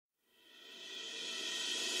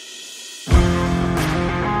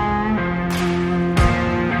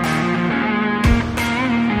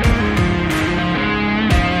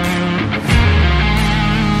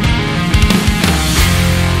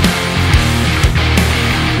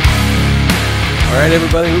Alright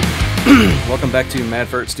everybody, welcome back to Mad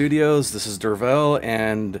Ferret Studios. This is Dervell,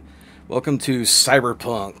 and welcome to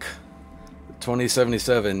Cyberpunk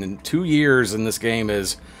 2077. In 2 years, and this game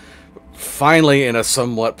is finally in a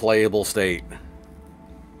somewhat playable state.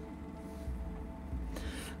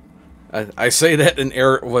 I say that in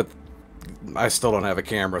air with... I still don't have a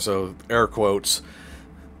camera, so air quotes.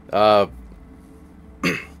 So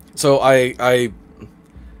I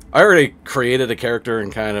already created a character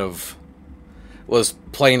and kind of was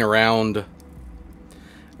playing around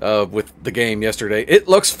with the game yesterday. It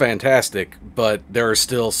looks fantastic, but there are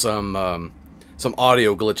still some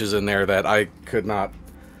audio glitches in there that I could not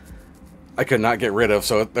get rid of.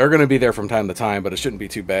 So they're going to be there from time to time, but it shouldn't be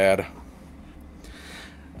too bad.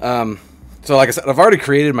 So like I said, I've already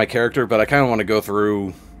created my character, but I kind of want to go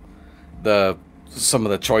through some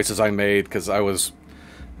of the choices I made because I was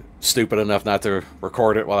stupid enough not to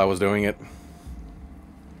record it while I was doing it.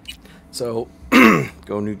 So,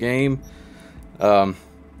 go new game. I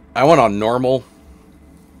went on normal.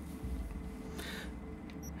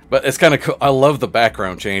 But it's kind of cool. I love the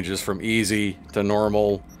background changes from easy to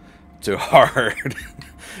normal to hard.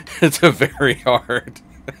 It's a very hard.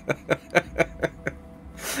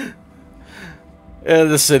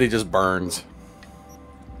 And the city just burns.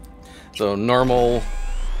 So, normal.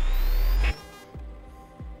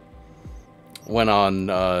 Went on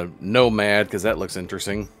Nomad because that looks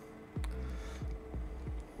interesting.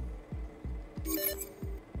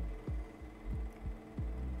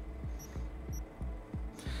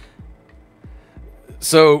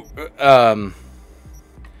 So,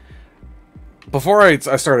 before I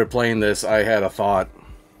started playing this, I had a thought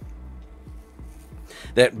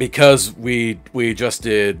that because we just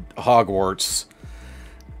did Hogwarts,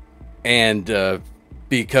 and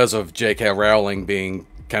because of J.K. Rowling being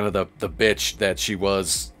kind of the bitch that she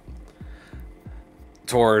was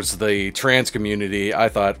towards the trans community, I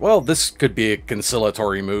thought, well, this could be a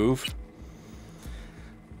conciliatory move.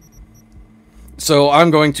 So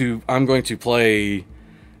I'm going to play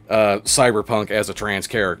Cyberpunk as a trans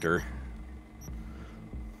character.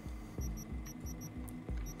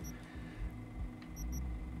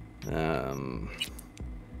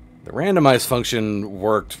 The randomized function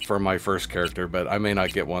worked for my first character, but I may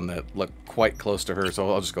not get one that looked quite close to her, so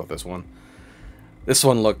I'll just go with this one. This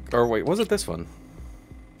one looked... Or wait, was it this one?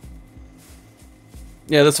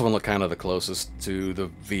 Yeah, this one looked kind of the closest to the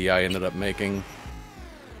V I ended up making.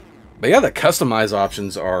 But yeah, the customize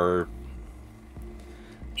options are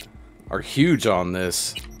huge on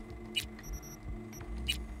this.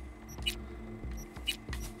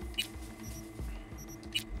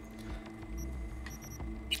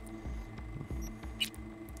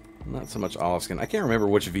 Not so much olive skin. I can't remember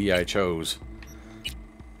which V I chose.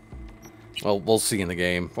 Well, we'll see in the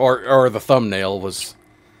game. Or the thumbnail was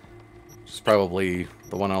just probably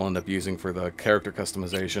the one I'll end up using for the character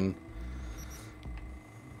customization.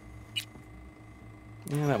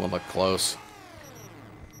 Yeah, that one looked close.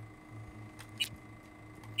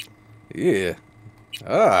 Yeah.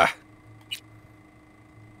 Ah.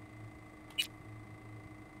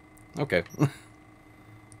 Okay.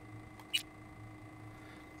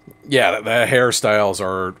 Yeah, the hairstyles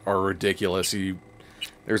are ridiculous.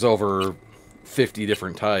 There's over 50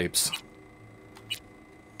 different types.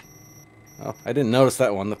 Oh, I didn't notice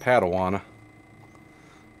that one, the Padawan.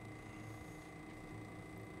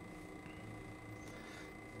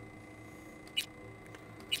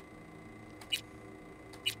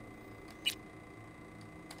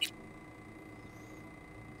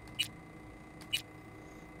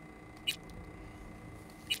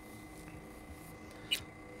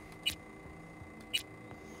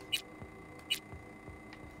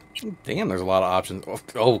 Damn, there's a lot of options.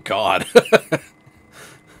 Oh God.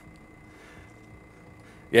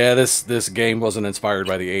 Yeah, this game wasn't inspired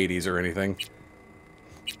by the 80s or anything.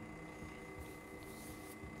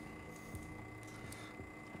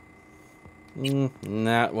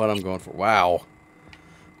 Not what I'm going for. Wow.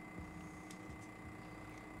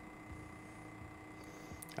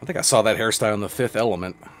 I think I saw that hairstyle in The Fifth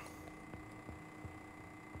Element.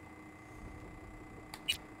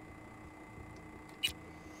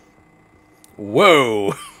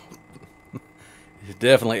 Whoa!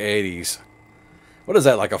 Definitely 80s. What is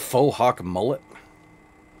that, like a faux hawk mullet?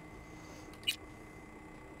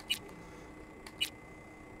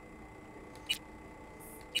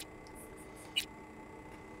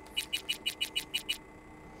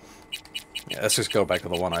 Yeah, let's just go back to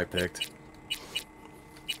the one I picked.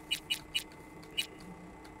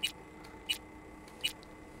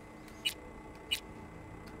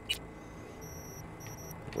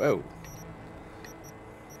 Whoa.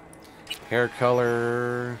 Hair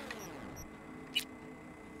color.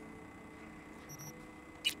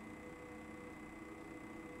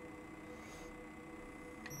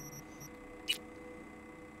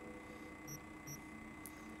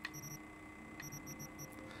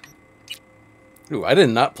 Ooh, I did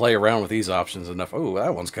not play around with these options enough. Ooh,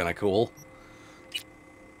 that one's kind of cool.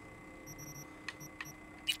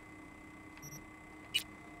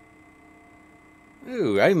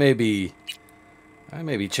 Ooh, I may be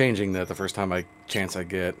changing that the first time chance I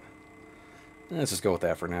get. Let's just go with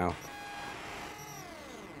that for now.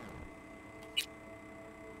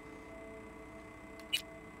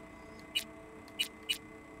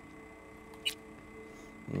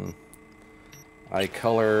 Eye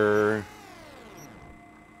color.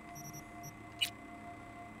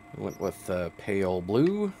 Went with pale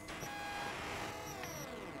blue.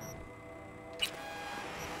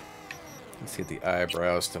 Let's get the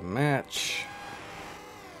eyebrows to match.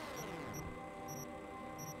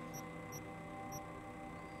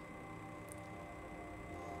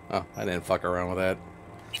 Oh, I didn't fuck around with that.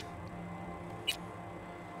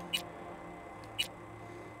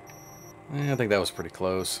 I think that was pretty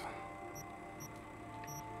close.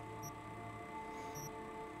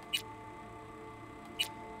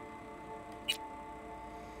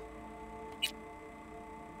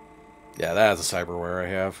 Yeah, that's a cyberware I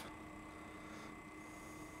have.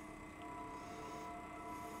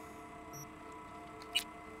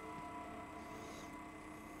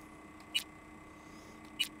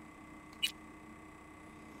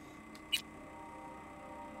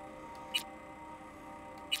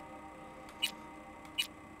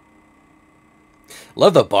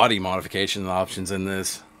 Love the body modification options in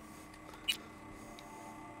this.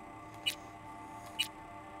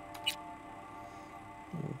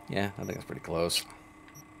 Yeah, I think it's pretty close.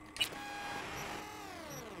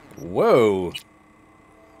 Whoa!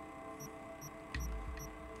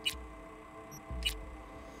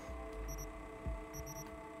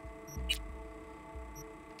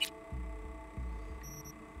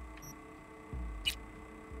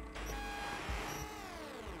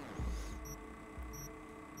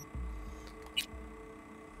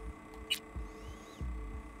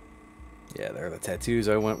 Yeah, there are the tattoos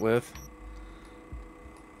I went with.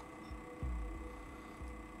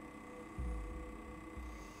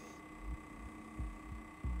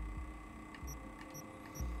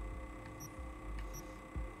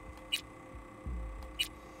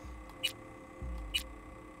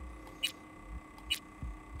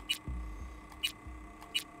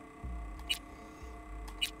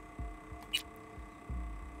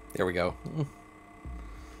 There we go.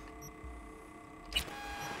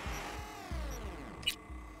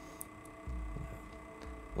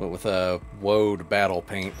 Went with a Woad battle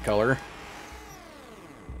paint color.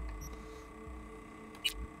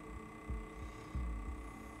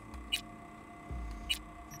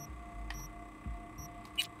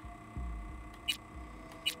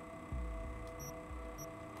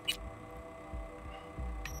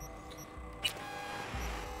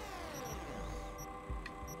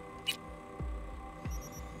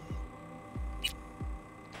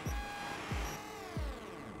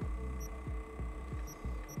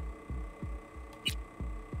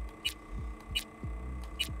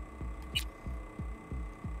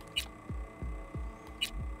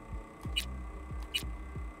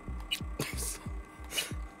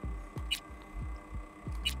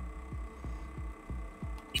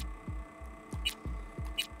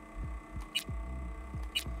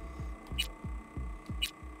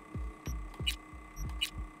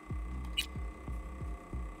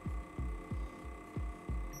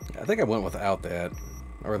 I think I went without that,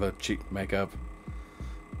 or the cheap makeup.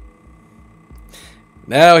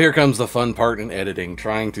 Now here comes the fun part in editing,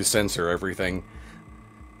 trying to censor everything.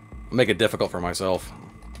 Make it difficult for myself.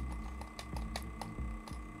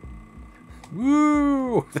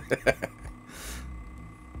 Woo!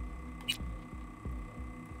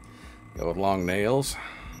 Go with long nails.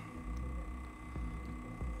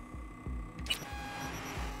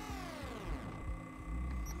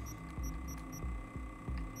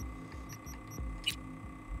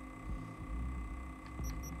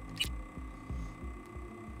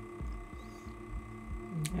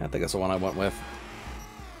 I think that's the one I went with.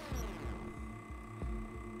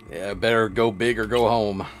 Yeah, better go big or go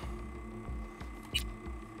home.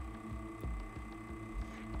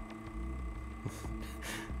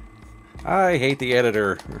 I hate the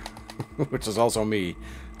editor, which is also me.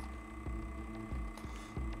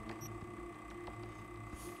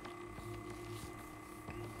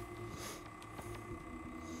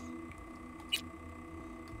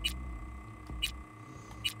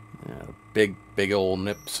 Yeah, big old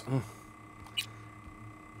nips.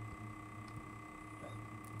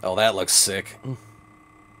 Oh, that looks sick.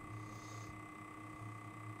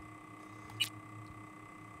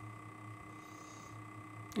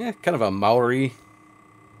 Yeah, kind of a Maori-esque.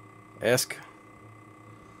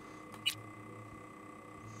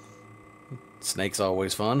 Snake's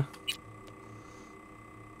always fun.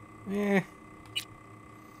 Yeah.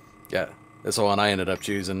 Yeah, that's the one I ended up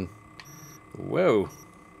choosing. Whoa.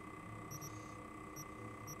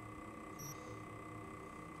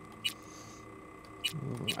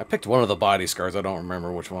 I picked one of the body scars. I don't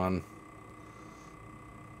remember which one.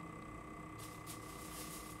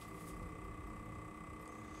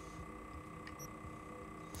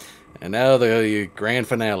 And now the grand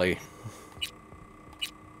finale.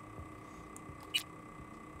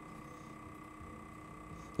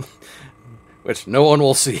 Which no one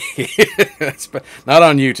will see. Not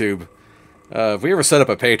on YouTube. If we ever set up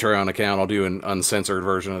a Patreon account, I'll do an uncensored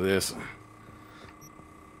version of this.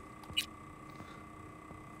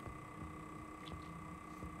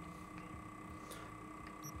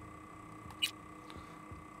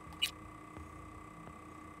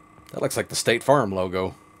 That looks like the State Farm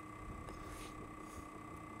logo.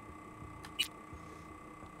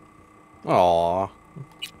 Aww.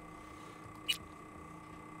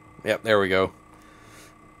 Yep, there we go.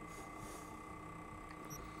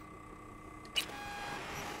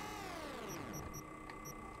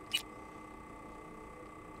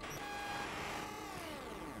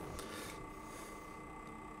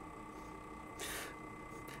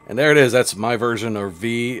 And there it is. That's my version of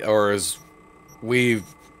V, or as we've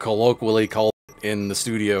colloquially called it in the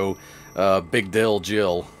studio, Big Dill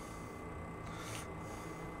Jill.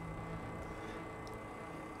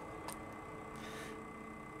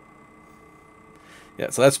 Yeah,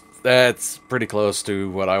 so that's pretty close to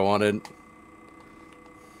what I wanted.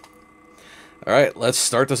 All right, let's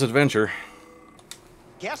start this adventure.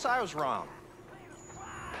 Guess I was wrong.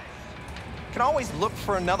 Can always look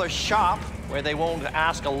for another shop where they won't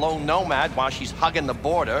ask a lone nomad while she's hugging the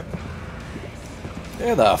border.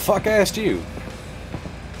 Who the fuck asked you?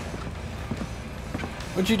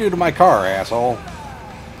 What'd you do to my car, asshole?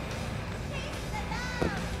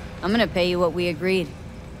 I'm gonna pay you what we agreed.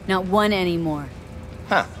 Not one anymore.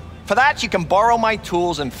 Huh. For that, you can borrow my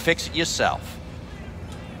tools and fix it yourself.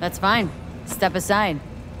 That's fine. Step aside.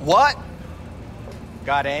 What?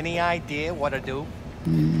 Got any idea what to do?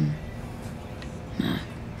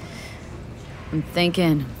 I'm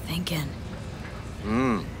thinking.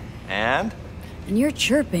 And? And your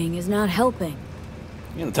chirping is not helping.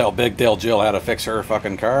 You gonna tell Big Dill Jill how to fix her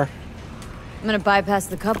fucking car? I'm gonna bypass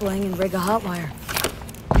the coupling and rig a hot wire.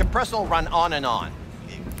 Compressor will run on and on.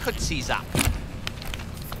 It could seize up.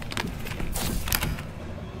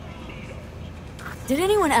 Did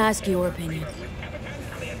anyone ask your opinion?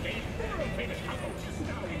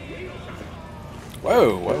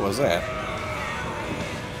 Whoa, what was that?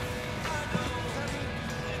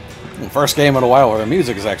 First game in a while where the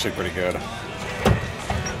music is actually pretty good.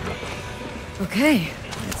 Okay,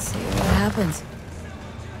 let's see what happens.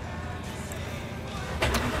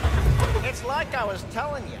 It's like I was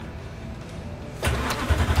telling you.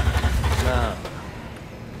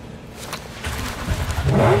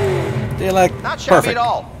 They like Not shabby perfect. at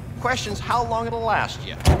all. Question's how long it'll last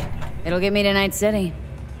you. It'll get me to Night City.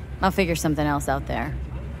 I'll figure something else out there.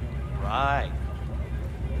 Right.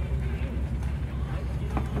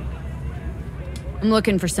 I'm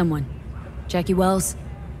looking for someone. Jackie Wells?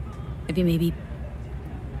 Maybe.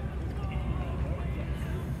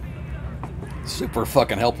 Super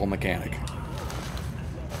fucking helpful mechanic.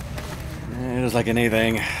 Just like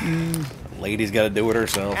anything, lady's got to do it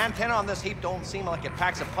herself. Antenna on this heap don't seem like it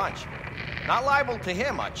packs a punch. Not liable to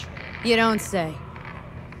hear much. You don't say.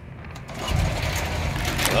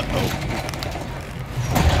 Uh-oh.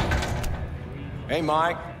 Hey,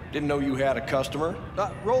 Mike. Didn't know you had a customer.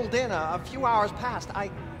 Rolled in a few hours past. I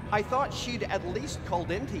thought she'd at least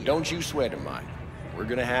called into you. Don't you sweat it, Mike. We're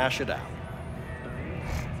gonna hash it out.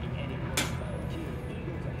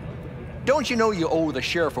 Don't you know you owe the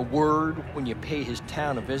sheriff a word when you pay his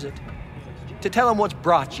town a visit? To tell him what's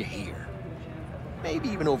brought you here. Maybe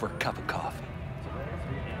even over a cup of coffee.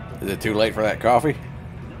 Is it too late for that coffee?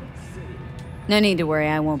 No need to worry,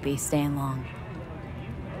 I won't be staying long.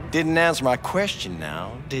 Didn't answer my question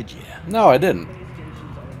now, did you? No, I didn't.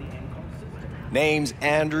 Name's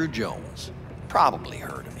Andrew Jones. Probably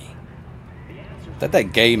heard of me.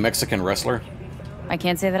 That gay Mexican wrestler? I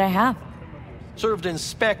can't say that I have. Served in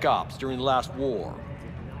Spec Ops during the last war.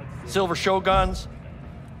 Silver Shoguns?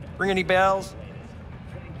 Ring any bells?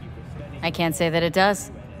 I can't say that it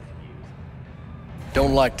does.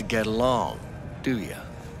 Don't like to get along, do you?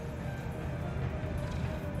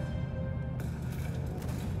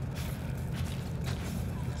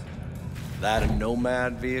 That a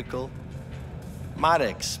Nomad vehicle? Might have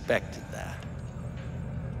expected that.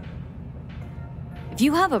 If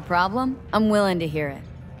you have a problem, I'm willing to hear it.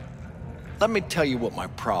 Let me tell you what my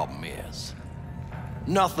problem is.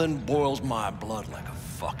 Nothing boils my blood like a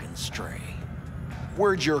fucking stray.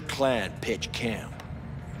 Where'd your clan pitch camp?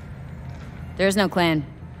 There's no clan.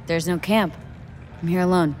 There's no camp. I'm here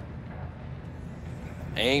alone.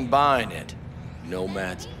 Ain't buying it.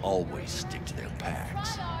 Nomads always stick to their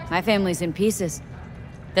packs. My family's in pieces.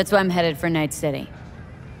 That's why I'm headed for Night City.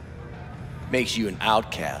 Makes you an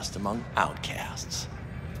outcast among outcasts.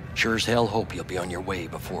 Sure as hell hope you'll be on your way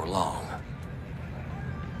before long.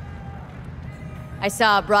 I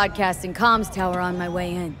saw a broadcasting comms tower on my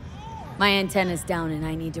way in. My antenna's down and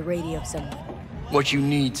I need to radio someone. What you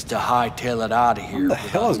need's to hightail it out of here. What the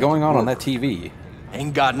hell is going on that TV?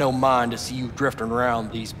 Ain't got no mind to see you drifting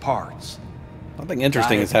around these parts. Something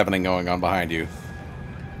interesting is happening going on behind you.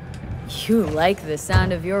 You like the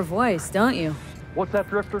sound of your voice, don't you? What's that,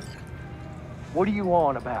 Drifter? What are you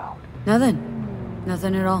on about? Nothing.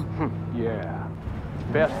 Nothing at all. Yeah,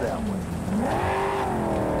 best that way.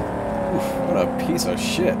 What a piece of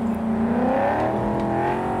shit.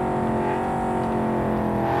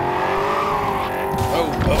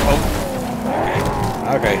 Oh.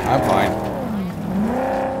 Okay, I'm fine.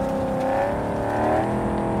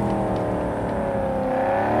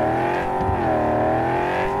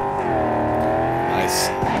 Nice.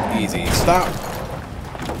 Easy. Stop.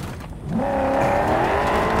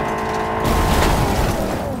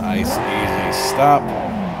 Nice. Easy. Stop.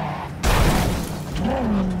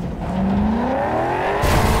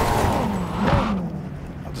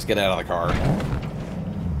 I'll just get out of the car.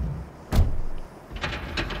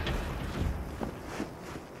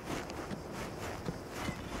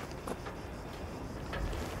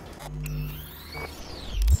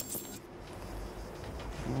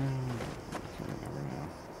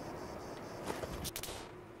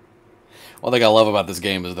 One thing I love about this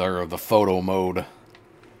game is the photo mode.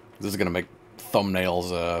 This is gonna make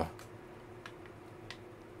thumbnails.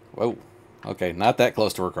 Whoa. Okay, not that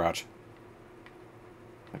close to her crotch.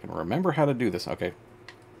 I can remember how to do this. Okay.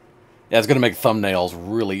 Yeah, it's gonna make thumbnails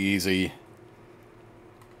really easy.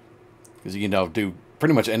 Because you can do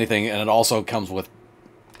pretty much anything, and it also comes with,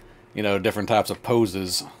 different types of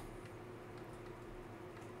poses.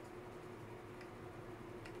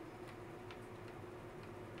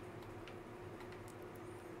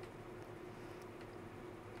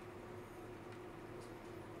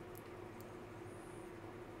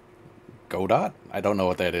 Godot? I don't know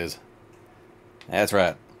what that is. That's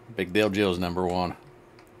right. Big Dill Jill's #1.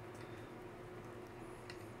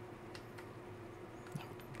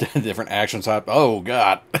 Different action type. Oh,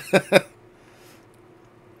 God. Can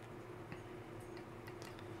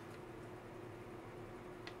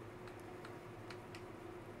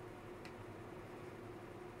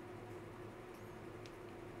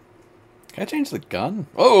I change the gun?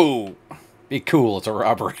 Oh! Be cool. It's a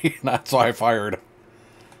robbery. That's why I fired.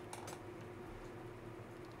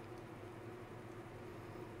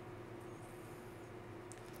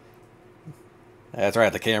 That's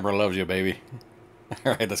right, the camera loves you, baby.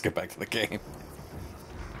 Alright, let's get back to the game.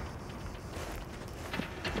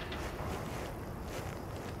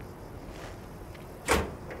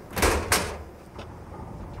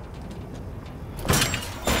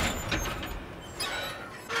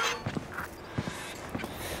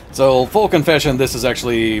 So, full confession, this is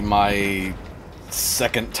actually my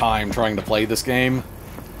second time trying to play this game.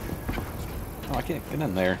 Oh, I can't get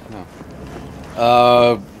in there.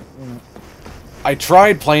 No. I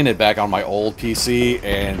tried playing it back on my old PC,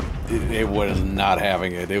 and it was not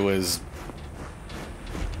having it. It was...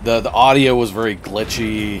 The audio was very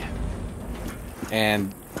glitchy,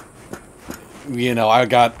 and, I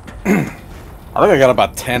got... I think I got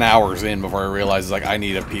about 10 hours in before I realized, I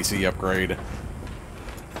need a PC upgrade.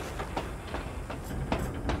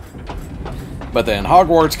 But then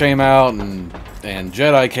Hogwarts came out, and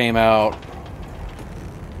Jedi came out,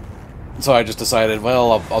 so I just decided,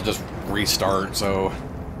 well, I'll just restart. So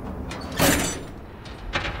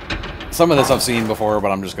some of this I've seen before,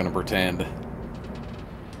 but I'm just going to pretend.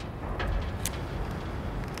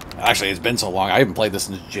 Actually, it's been so long. I haven't played this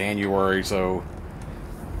since January, so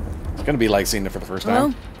it's going to be like seeing it for the first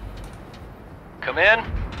time. Come in.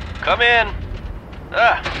 Come in.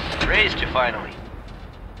 Ah, raised you finally.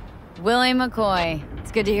 Willie McCoy.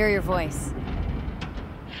 It's good to hear your voice.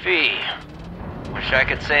 Fee. Wish I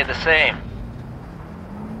could say the same.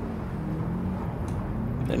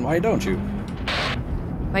 Then why don't you?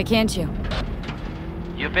 Why can't you?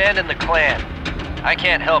 You abandoned the clan. I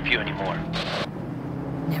can't help you anymore.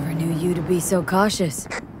 Never knew you to be so cautious.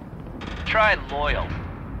 Try loyal.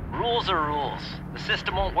 Rules are rules. The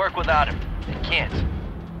system won't work without him. It can't.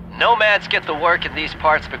 Nomads get the work in these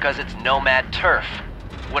parts because it's nomad turf.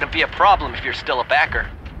 Wouldn't be a problem if you're still a backer.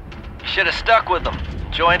 You should have stuck with them.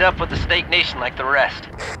 Joined up with the Snake Nation like the rest.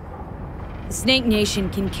 The Snake Nation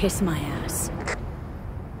can kiss my ass.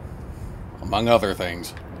 Among other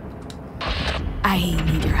things. I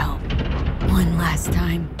need your help. One last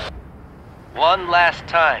time. One last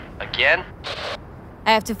time. Again?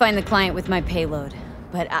 I have to find the client with my payload,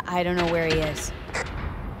 but I don't know where he is.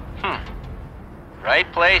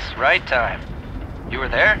 Right place, right time. You were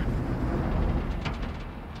there?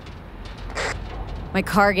 My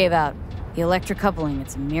car gave out. The electric coupling.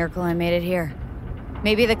 It's a miracle I made it here.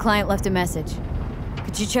 Maybe the client left a message.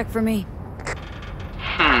 Could you check for me?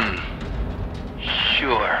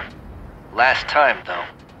 Sure. Last time, though.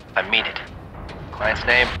 I mean it. Client's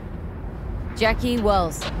name? Jackie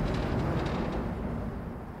Wells.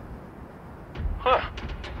 Huh.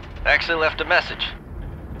 Actually left a message.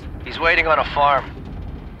 He's waiting on a farm.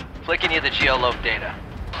 Flicking you the geoloc data.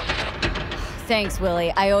 Thanks,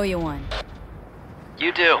 Willie. I owe you one.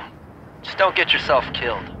 You do. Just don't get yourself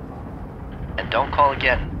killed. And don't call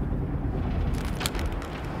again.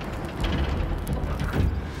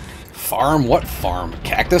 Farm? What farm?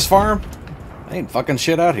 Cactus farm? I ain't fucking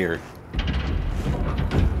shit out here.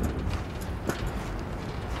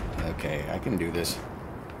 Okay, I can do this.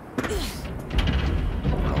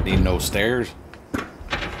 Don't need no stairs.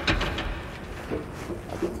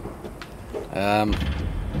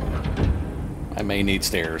 I may need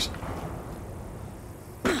stairs.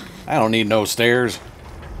 I don't need no stairs.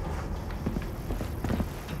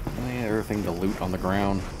 Everything to loot on the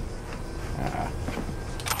ground.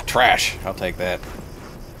 Trash. I'll take that.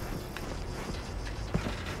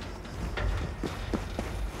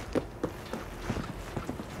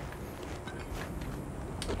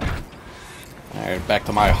 Alright, back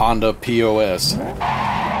to my Honda POS.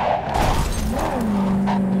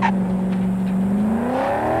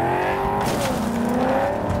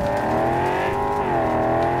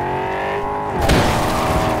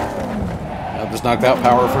 Just knocked out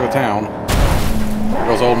power for the town. There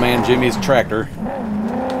goes old man Jimmy's tractor.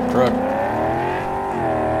 Truck.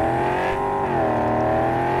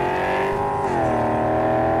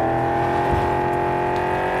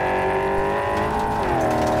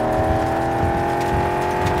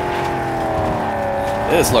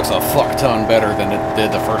 This looks a fuck ton better than it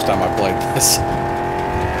did the first time I played this.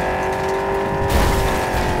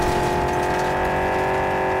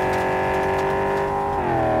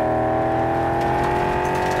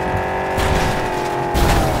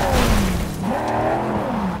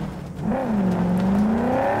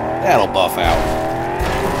 That'll buff out.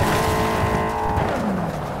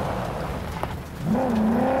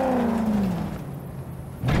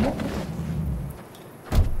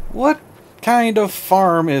 What kind of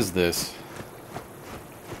farm is this?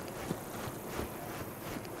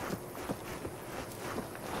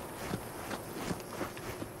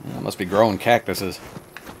 It must be growing cactuses.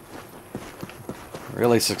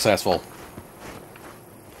 Really successful.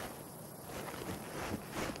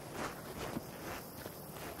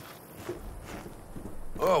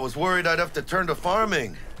 Oh, I was worried I'd have to turn to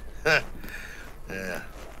farming. Yeah,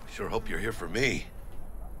 sure hope you're here for me.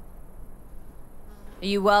 Are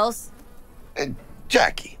you Wells?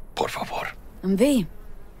 Jackie, por favor. I'm V.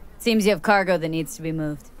 Seems you have cargo that needs to be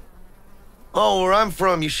moved. Oh, where I'm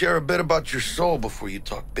from, you share a bit about your soul before you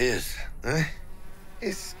talk biz. Eh?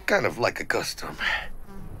 It's kind of like a custom.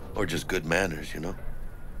 Or just good manners, you know?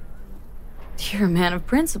 You're a man of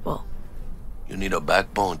principle. You need a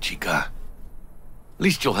backbone, chica. At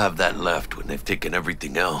least you'll have that left when they've taken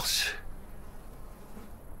everything else.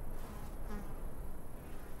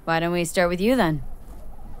 Why don't we start with you then?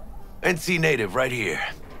 NC native right here.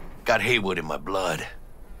 Got Haywood in my blood.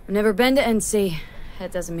 I've never been to NC.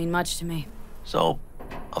 That doesn't mean much to me. So,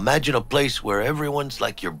 imagine a place where everyone's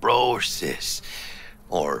like your bro or sis.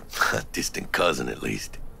 Or a distant cousin, at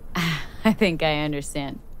least. I think I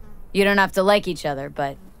understand. You don't have to like each other,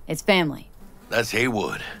 but it's family. That's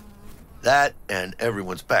Haywood. That and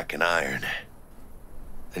everyone's back in iron.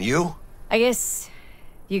 And you? I guess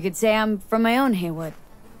you could say I'm from my own Haywood.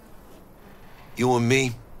 You and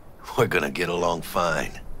me, we're gonna get along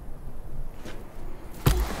fine.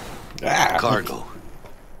 Cargo.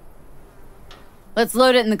 Let's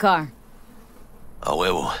load it in the car. A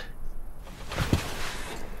huevo.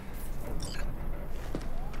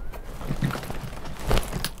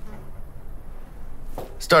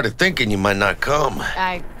 Started thinking you might not come.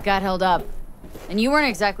 I got held up. And you weren't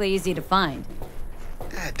exactly easy to find.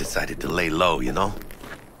 I decided to lay low, you know?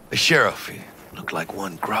 The sheriff, he looked like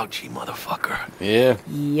one grouchy motherfucker. Yeah.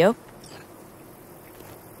 Yep.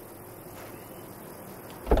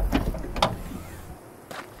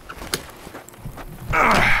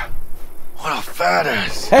 What a fat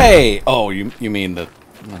ass. Hey! Oh, you mean the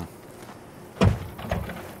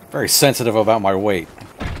Very sensitive about my weight.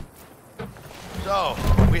 So,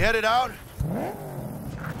 we headed out?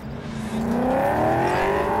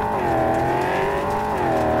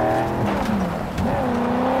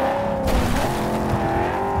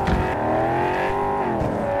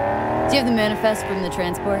 Do you have the manifest from the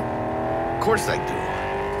transport? Of course I do.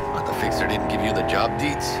 But the fixer didn't give you the job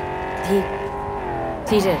deeds?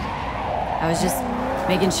 He did. I was just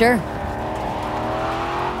making sure.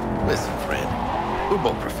 Listen, friend. We're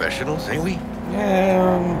both professionals, ain't we?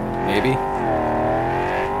 Yeah, maybe.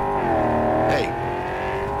 Hey,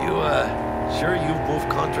 you, sure you've moved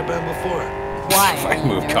contraband before? Why? I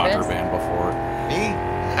moved contraband before. Me?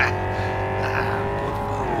 Por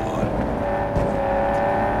favor.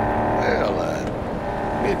 Well,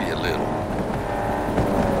 maybe a little.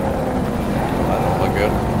 That don't look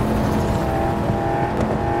good.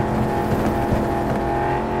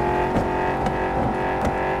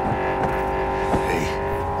 Hey,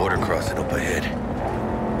 border crossing up ahead.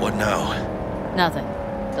 What now? Nothing.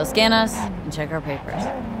 They'll scan us and check our papers.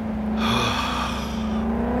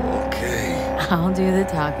 Okay. I'll do the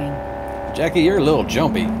talking. Jackie, you're a little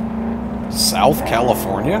jumpy. South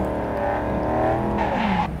California?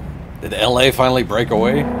 Did LA finally break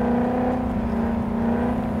away?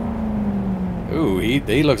 Ooh,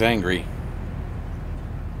 he looks angry.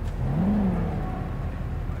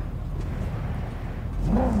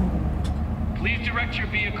 Please direct your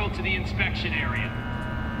vehicle to the inspection area.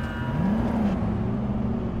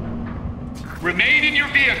 Remain in your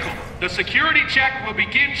vehicle. The security check will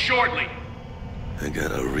begin shortly. I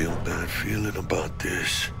got a real bad feeling about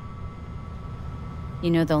this. You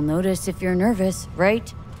know they'll notice if you're nervous,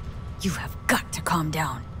 right? You have got to calm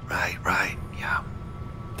down. Right, yeah.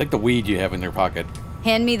 Take the weed you have in your pocket.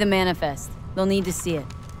 Hand me the manifest. They'll need to see it.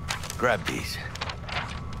 Grab these.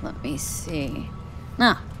 Let me see.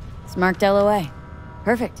 Ah, it's marked LOA.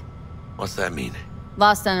 Perfect. What's that mean?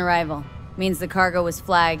 Lost on arrival. Means the cargo was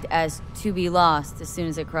flagged as to be lost as soon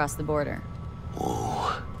as it crossed the border.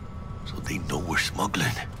 Oh, so they know we're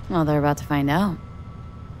smuggling. Well, they're about to find out.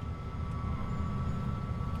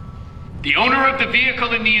 The owner of the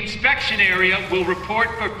vehicle in the inspection area will report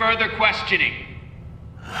for further questioning.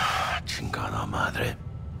 Chingada madre.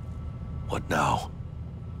 What now?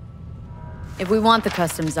 If we want the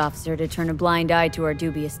customs officer to turn a blind eye to our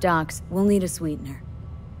dubious docks, we'll need a sweetener.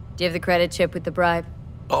 Do you have the credit chip with the bribe?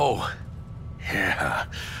 Oh, yeah.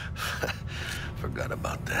 Forgot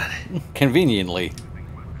about that. Conveniently.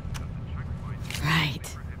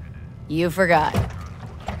 Right. You forgot.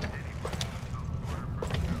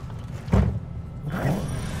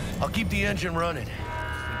 I'll keep the engine running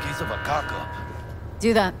in case of a cock-up.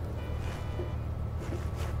 Do that.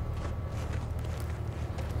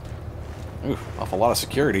 Ooh, awful lot of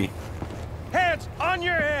security. Hands on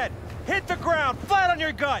your head! Hit the ground, flat on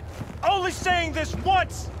your gut! Only saying this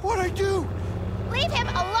once! What'd I do? Leave him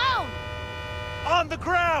alone! On the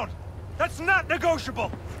ground! That's not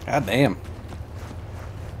negotiable! God damn.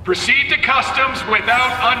 Proceed to customs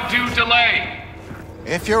without undue delay.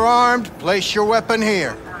 If you're armed, place your weapon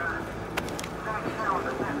here.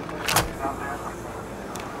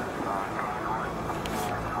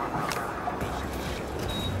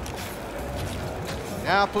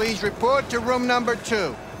 Now please report to room number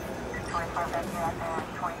 2.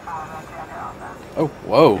 Oh,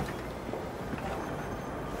 whoa.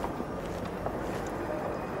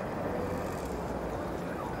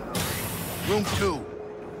 Room 2.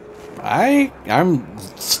 I'm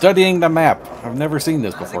studying the map. I've never seen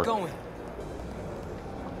this before.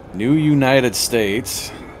 New United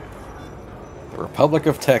States. The Republic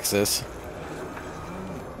of Texas.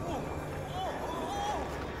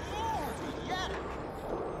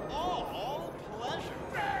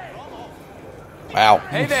 Wow.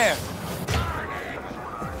 Hey there!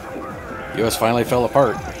 US finally fell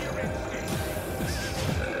apart.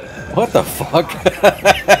 What the fuck?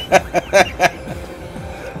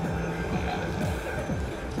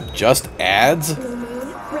 Just ads?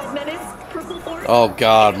 Oh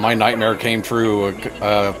god, my nightmare came true.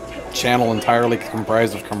 A channel entirely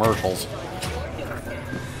comprised of commercials.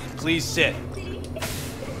 Please sit.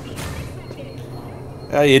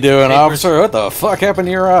 How you doing, officer? What the fuck happened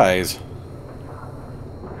to your eyes?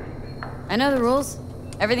 I know the rules.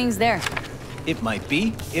 Everything's there. It might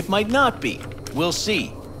be, it might not be. We'll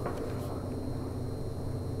see.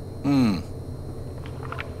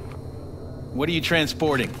 What are you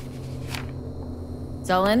transporting? It's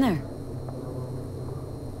all in there.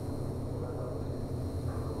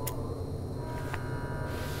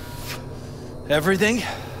 Everything?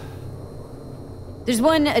 There's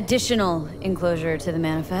one additional enclosure to the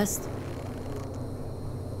manifest.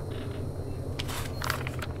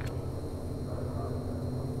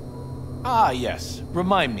 Ah, yes.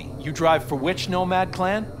 Remind me, you drive for which Nomad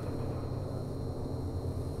clan?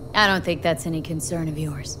 I don't think that's any concern of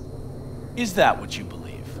yours. Is that what you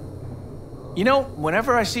believe? You know,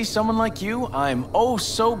 whenever I see someone like you, I'm oh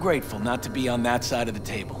so grateful not to be on that side of the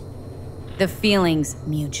table. The feeling's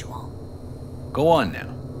mutual. Go on now.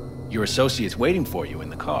 Your associate's waiting for you in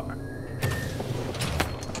the car.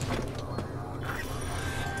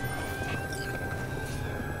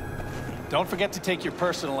 Don't forget to take your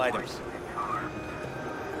personal items.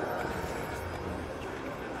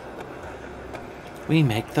 We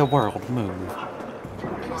make the world move.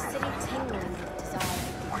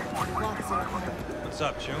 What's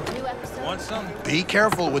up, Chew? Want some? Be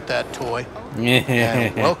careful with that toy. Yeah.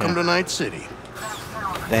 And welcome to Night City.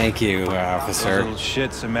 Thank you, Those officer. little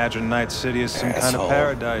shits imagine Night City is some kind Asshole. of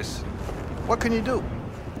paradise. What can you do?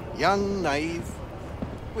 Young, naive,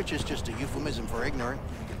 which is just a euphemism for ignorant.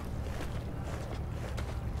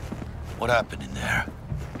 What happened in there?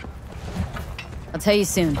 I'll tell you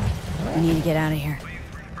soon. We need to get out of here.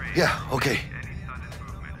 Yeah, okay.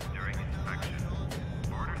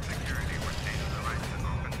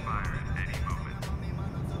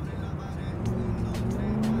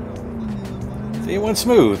 See, it went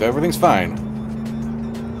smooth. Everything's fine.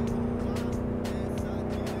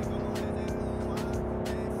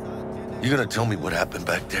 You gonna tell me what happened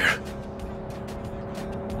back there?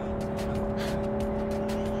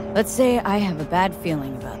 Let's say I have a bad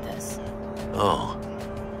feeling about this. Oh.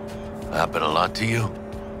 Happened a lot to you?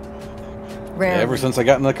 Rarely. Ever since I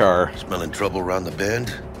got in the car. Smelling trouble around the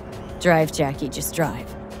bend? Drive, Jackie, just drive.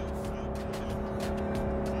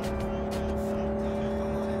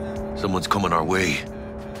 Someone's coming our way.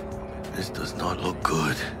 This does not look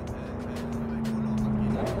good.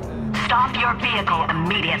 Stop your vehicle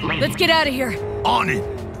immediately. Let's get out of here. On it!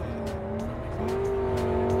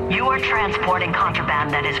 You are transporting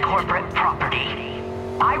contraband that is corporate property.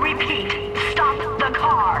 I repeat, stop the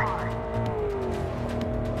car.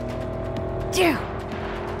 Damn.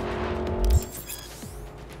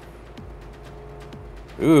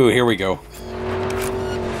 Ooh, here we go.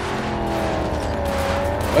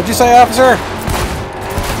 What'd you say, officer?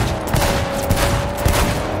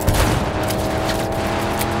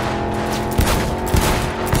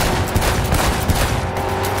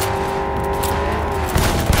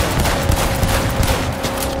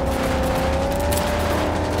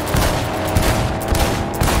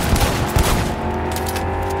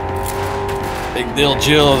 Big Dill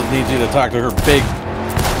Jill needs you to talk to her big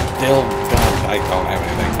Dill gun. I don't have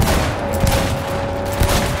anything.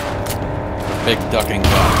 Big ducking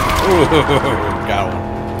gun. Ooh, got one.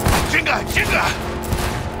 Chinga! Chinga!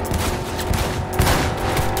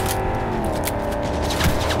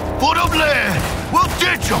 Put up land! We'll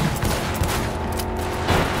ditch them!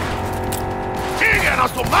 ¡Chingan a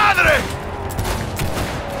su madre!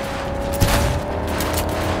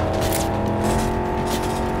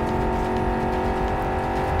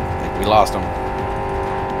 I think we lost him.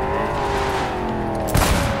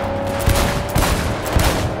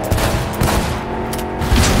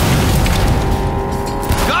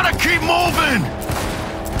 Keep moving!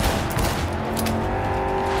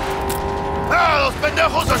 Ah, those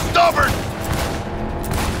pendejos are stubborn!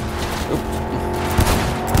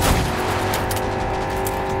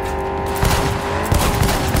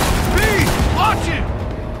 B! Watch it!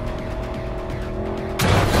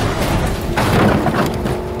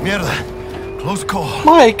 Mierda. Close call.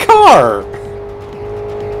 My car!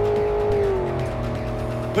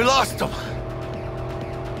 We lost him.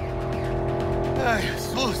 Hey,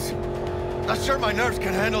 Sluice. Not sure my nerves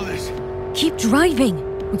can handle this. Keep driving.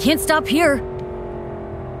 We can't stop here.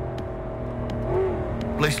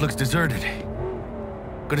 Place looks deserted.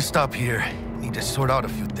 Gonna stop here. Need to sort out a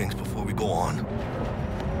few things before we go on.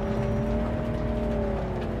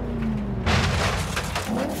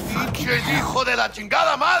 ¡Pinches hijo de la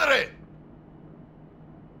chingada madre!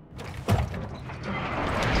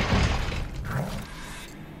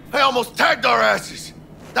 I almost tagged our asses.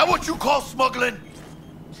 That what you call smuggling?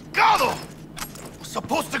 Chingado! Was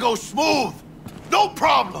supposed to go smooth. No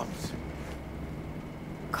problems.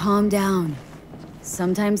 Calm down.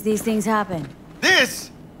 Sometimes these things happen.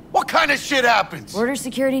 This? What kind of shit happens? Border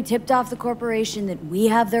security tipped off the corporation that we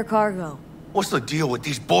have their cargo. What's the deal with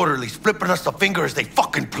these borderlies flipping us the finger as they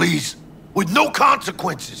fucking please? With no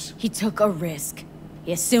consequences? He took a risk.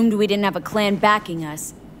 He assumed we didn't have a clan backing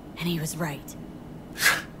us, and he was right.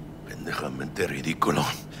 Pendejamente ridículo.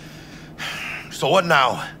 So what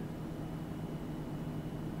now?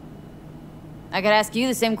 I gotta ask you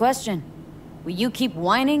the same question. Will you keep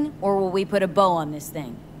whining, or will we put a bow on this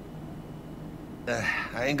thing?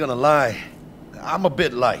 I ain't gonna lie. I'm a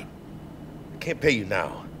bit light. can't pay you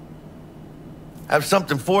now. I have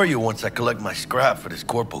something for you once I collect my scrap for this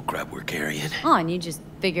corpo crap we're carrying. Oh, and you just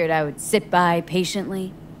figured I would sit by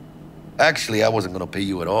patiently? Actually, I wasn't gonna pay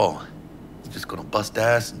you at all. I was just gonna bust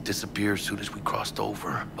ass and disappear as soon as we crossed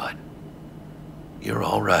over, but you're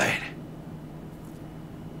all right.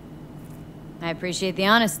 I appreciate the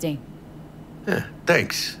honesty. Yeah,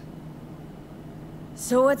 thanks.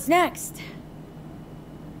 So what's next?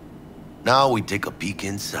 Now we take a peek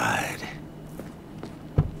inside.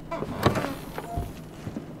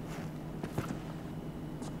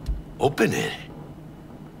 Open it.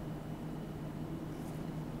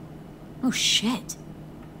 Oh, shit.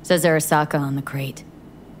 Says Arasaka on the crate.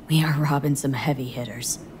 We are robbing some heavy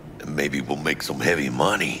hitters. And maybe we'll make some heavy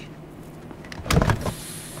money.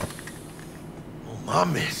 Oh,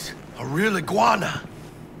 mames. A real iguana.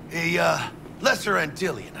 A, lesser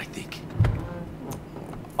Antillean, I think.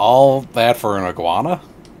 All that for an iguana?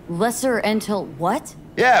 Lesser Antil what?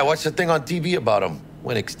 Yeah, I watched a thing on TV about them.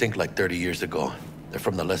 Went extinct like 30 years ago. They're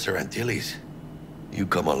from the Lesser Antilles. You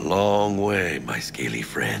come a long way, my scaly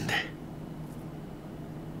friend.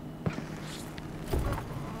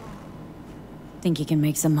 Think you can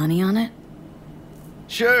make some money on it?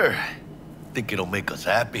 Sure. Think it'll make us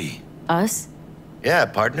happy. Us? Yeah,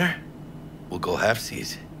 partner. We'll go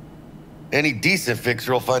halfsies. Any decent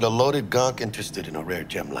fixer will find a loaded gonk interested in a rare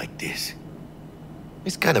gem like this.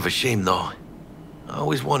 It's kind of a shame, though. I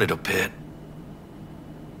always wanted a pet.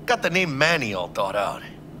 Got the name Manny all thought out.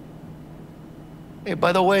 Hey,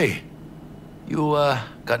 by the way, you,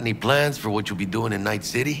 got any plans for what you'll be doing in Night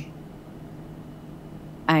City?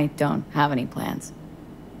 I don't have any plans.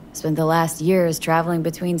 Spent the last years traveling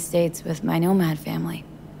between states with my Nomad family.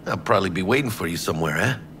 I'll probably be waiting for you somewhere,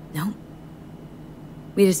 eh? No.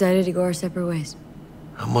 We decided to go our separate ways.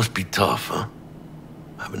 That must be tough, huh?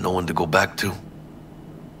 Having no one to go back to.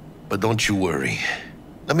 But don't you worry.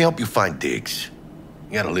 Let me help you find digs.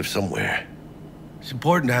 You gotta live somewhere. It's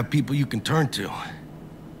important to have people you can turn to.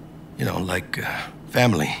 You know, like,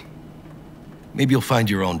 family. Maybe you'll find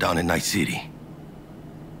your own down in Night City.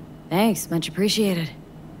 Thanks, much appreciated.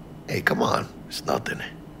 Hey, come on. It's nothing.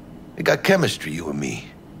 We got chemistry, you and me.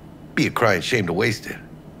 Be a crying shame to waste it.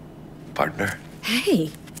 Partner. Hey.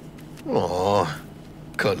 Aw,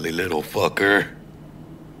 cuddly little fucker.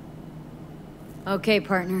 Okay,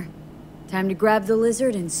 partner. Time to grab the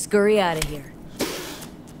lizard and scurry out of here.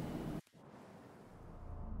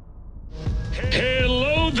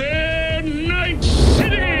 Hello there, Night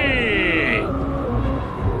City!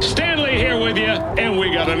 Stanley here with you, and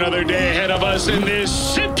we got another day ahead of us in this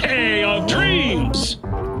city of dreams.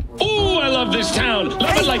 Ooh, I love this town.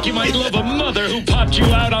 Love it like you might love a mother who popped you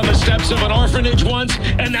out on the steps of an orphanage once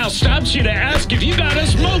and now stops you to ask if you got a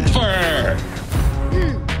smoke for her.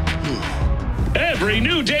 Every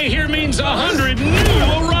new day here means 100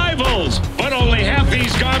 new arrivals, but only half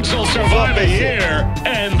these gonks will survive a year,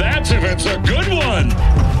 and that's if it's a good one.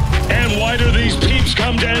 And why do these peeps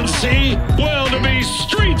come to NC? Well, to be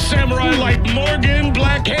street samurai like Morgan,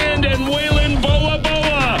 Blackhand, and Waylon Boa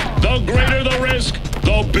Boa. The greater the risk,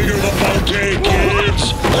 the bigger the bounty,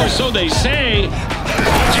 kids. Or so they say.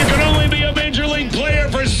 But you can only be a major league player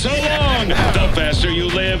for so long. The faster you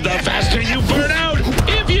live, the faster you burn out.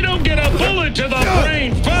 If you don't get a bullet to the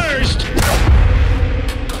brain first.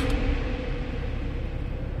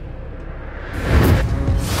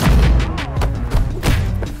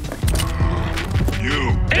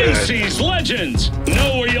 AC's Legends.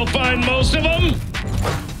 Know where you'll find most of them?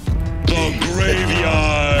 The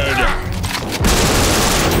graveyard.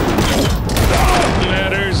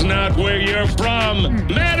 Matters not where you're from.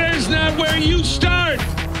 Matters not where you start.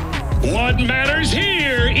 What matters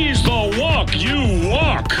here is the walk you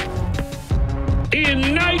walk.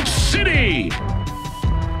 In Night City.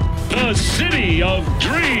 The city of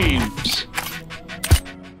dreams.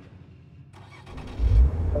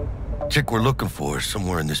 Chick we're looking for is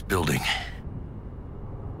somewhere in this building.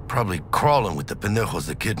 Probably crawling with the pendejos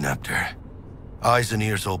that kidnapped her. Eyes and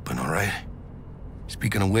ears open, all right?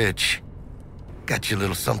 Speaking of which, got you a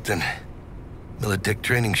little something. Militech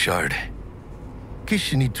training shard. In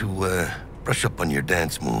case you need to, brush up on your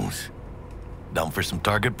dance moves. Down for some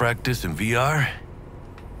target practice in VR?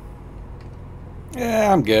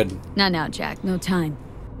 Yeah, I'm good. Not now, Jack. No time.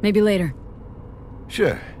 Maybe later.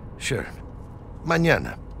 Sure.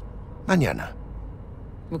 Mañana.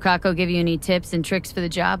 Will Pocko give you any tips and tricks for the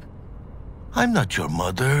job? I'm not your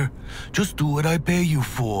mother. Just do what I pay you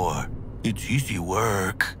for. It's easy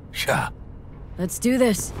work. Yeah. Let's do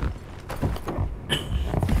this.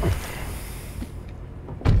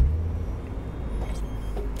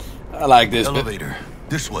 I like this Elevator.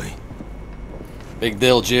 This way. Big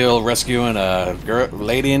Dill Jill rescuing a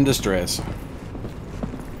lady in distress.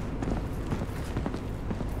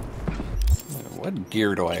 What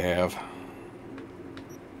gear do I have?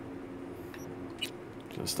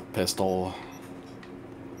 Just a pistol.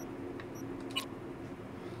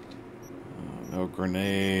 No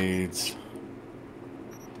grenades.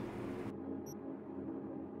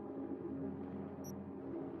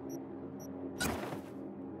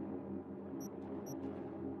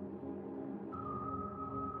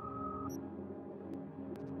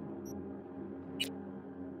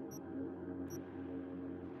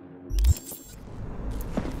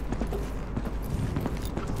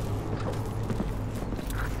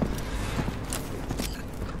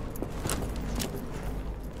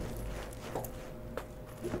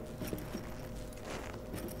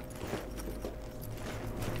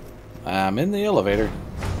 I'm in the elevator.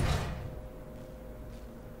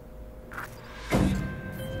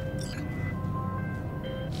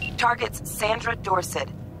 Target's Sandra Dorset.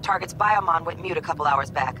 Target's biomon went mute a couple hours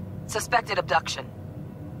back. Suspected abduction.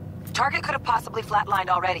 Target could have possibly flatlined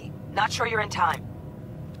already. Not sure you're in time.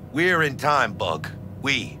 We're in time, Bug.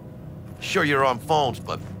 We. Sure you're on phones,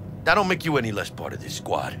 but that don't make you any less part of this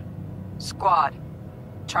squad. Squad.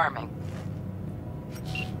 Charming.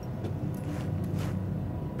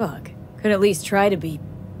 Bug. Could at least try to be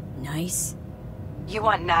nice. You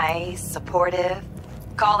want nice, supportive?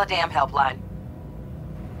 Call the damn helpline.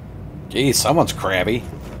 Geez, someone's crabby.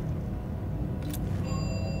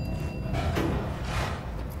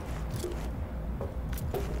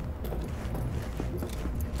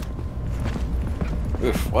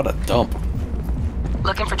 Oof, what a dump.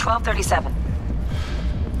 Looking for 1237.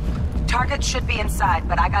 Target should be inside,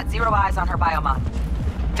 but I got zero eyes on her biomon.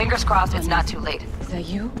 Fingers crossed it's not too late. Is that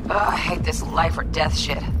you? Ugh, I hate this life or death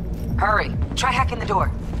shit. Hurry, try hacking the door.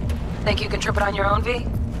 Think you can trip it on your own, V?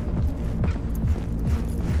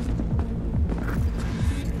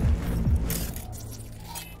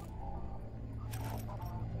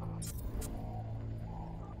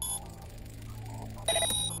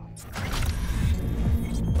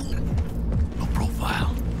 No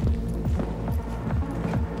profile.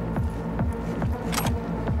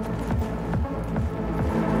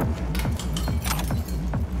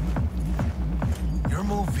 Your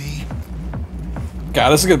movie.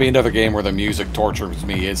 God, this is gonna be another game where the music tortures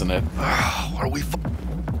me, isn't it? Are we?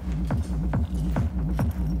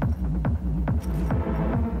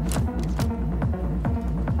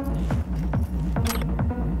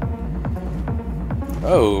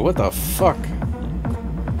 Oh, what the fuck?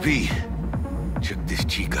 V, check this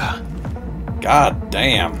chica. God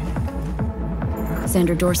damn.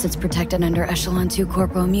 Sandra Dorset's protected under Echelon 2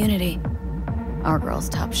 Corpo immunity. Our girl's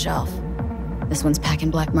top shelf. This one's packing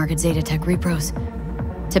black market Zeta Tech repros.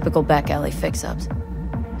 Typical back alley fix-ups.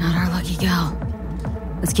 Not our lucky gal.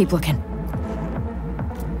 Let's keep looking.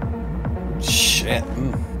 Shit.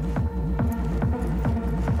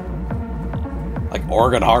 Like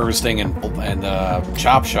organ harvesting and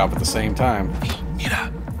chop shop at the same time. Mira,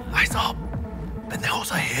 eyes up.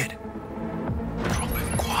 Pendejos ahead. Drop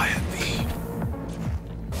it quiet, V.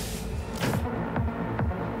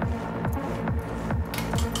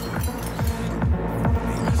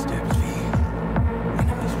 Baby steps, V.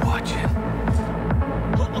 Enemies watching.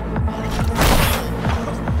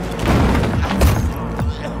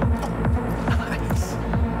 Nice.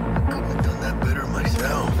 Couldn't have done that better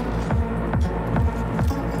myself.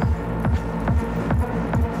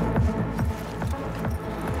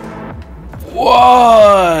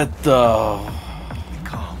 What the?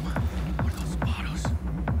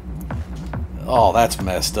 Oh, that's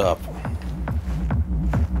messed up.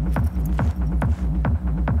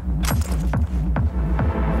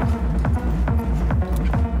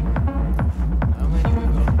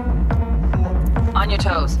 On your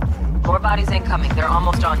toes. More bodies incoming. They're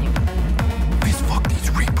almost on you. Please fuck these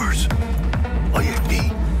Reapers. Oh yeah,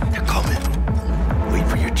 V, they're coming. Wait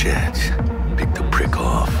for your chance. Pick the prick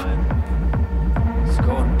off. It's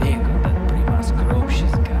going big on that Prima's grove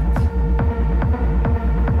she's got.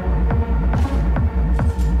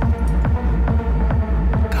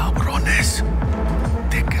 Cabrones.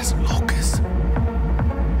 Thick as locusts.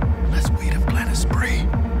 Let's wait and plan a spree.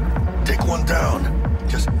 Take one down.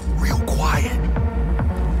 Just real quiet.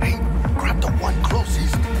 Hey, grab the one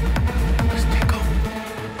closest. Let's take him.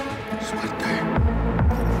 Suerte.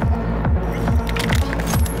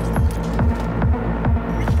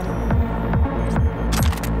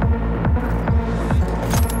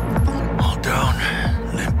 All down.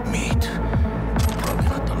 Limp meat. Probably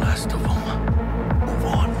not the last of them. Move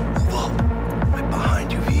on. Move up. Right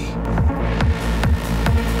behind you, V.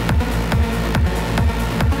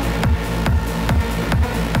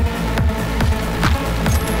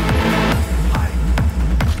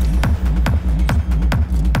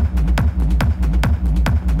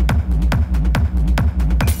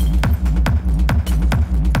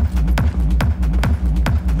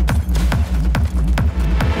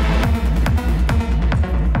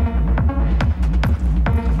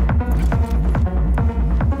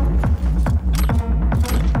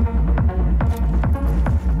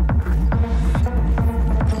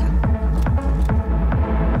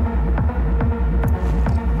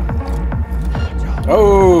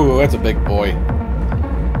 that's a big boy.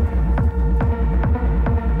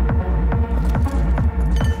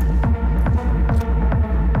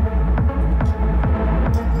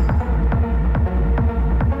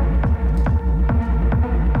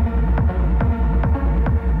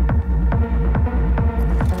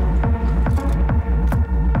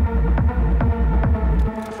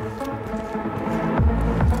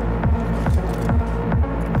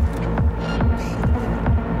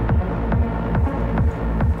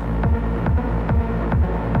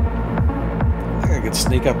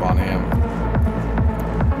 Sneak up on him.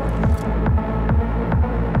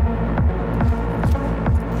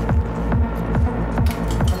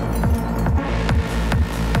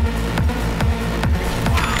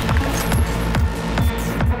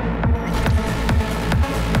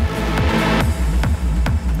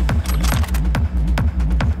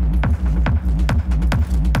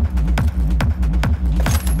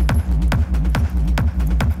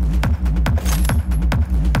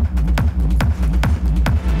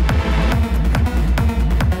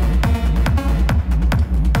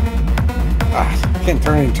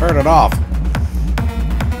 Turn it off.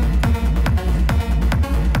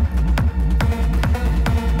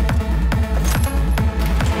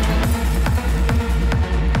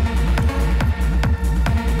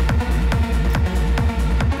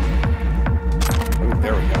 Oh,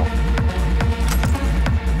 there we go.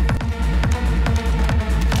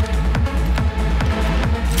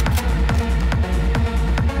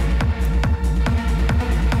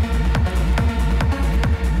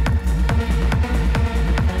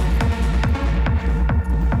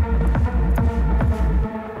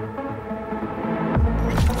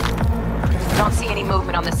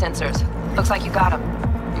 On the sensors. Looks like you got him.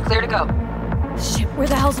 You're clear to go. Shit, where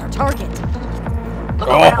the hell's our target? Look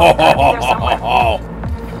around. Gotta be there somewhere.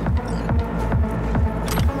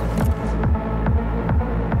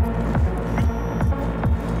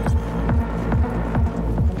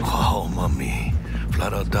 Oh, mommy.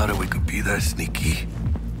 Flat out doubted we could be that sneaky.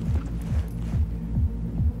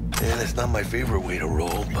 And it's not my favorite way to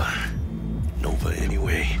roll, but Nova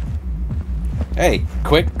anyway. Hey,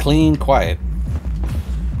 quick, clean, quiet.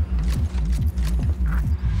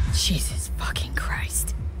 Jesus fucking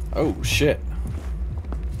Christ. Oh, shit.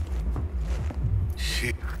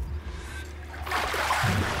 Shit.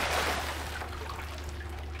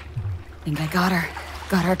 Think I got her.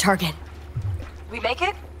 Got our target. We make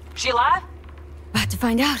it? She alive? About to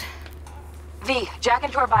find out. V, jack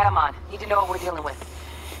into her biomon. Need to know what we're dealing with.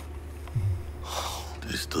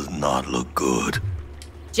 This does not look good.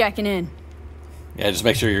 Jacking in. Yeah, just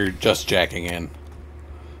make sure you're just jacking in.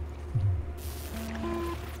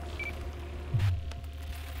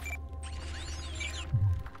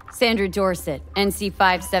 Sandra Dorset, NC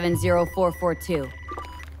 570442.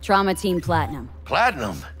 Trauma Team Platinum.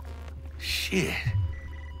 Platinum? Shit.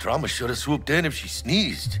 Trauma should have swooped in if she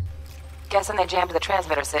sneezed. Guessing they jammed the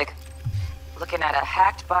transmitter, Sig. Looking at a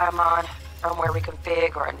hacked biomon, firmware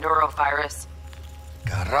reconfig, or a neurovirus.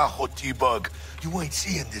 Carajo, T-Bug. You ain't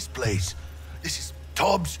seeing this place. This is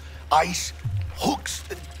tubs, ice, hooks,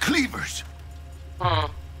 and cleavers.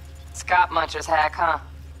 Scott Muncher's hack, huh?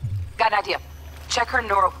 Got an idea. Check her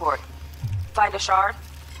neuroport. Find a shard?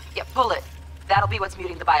 Yeah, pull it. That'll be what's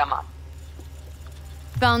muting the biomon.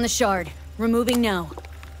 Found the shard. Removing now.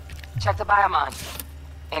 Check the biomon.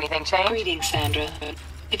 Anything change? Greetings, Sandra.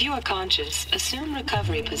 If you are conscious, assume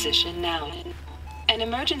recovery position now. An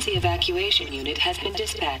emergency evacuation unit has been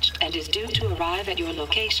dispatched and is due to arrive at your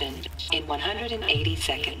location in 180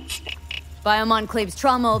 seconds. Biomon claims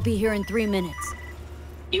trauma will be here in 3 minutes.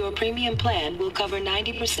 Your premium plan will cover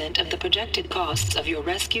 90% of the projected costs of your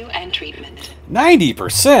rescue and treatment.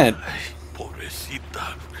 90%?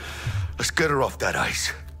 Pobrecita. Let's get her off that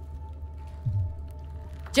ice.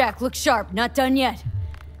 Jack, look sharp. Not done yet.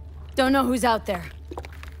 Don't know who's out there.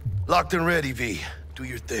 Locked and ready, V. Do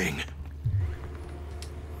your thing.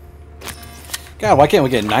 God, why can't we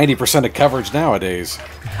get 90% of coverage nowadays?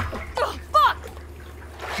 Oh, fuck!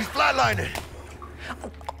 She's flatlining.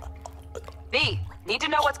 V, need to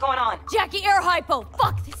know what's going on. Jackie, air hypo!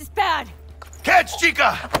 Fuck, this is bad! Catch,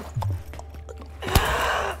 chica!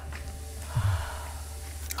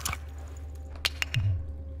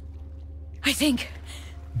 I think...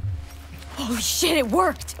 Holy shit, it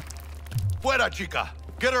worked! Fuera, chica!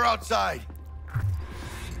 Get her outside!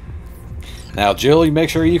 Now, Jill, you make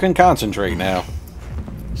sure you can concentrate now.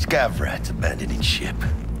 Scav rats abandoning ship.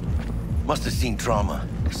 Must have seen trauma.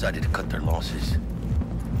 Decided to cut their losses.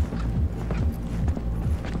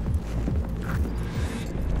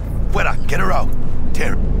 Fuera, get her out.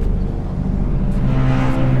 Tear.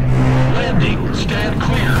 Landing. Stand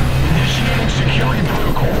clear. Initiating security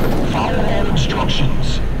protocol. Follow all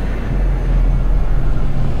instructions.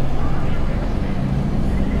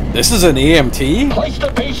 This is an EMT? Place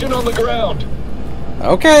the patient on the ground.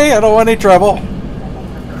 Okay, I don't want any trouble.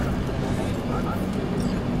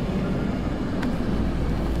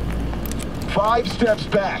 Five steps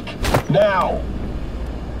back. Now.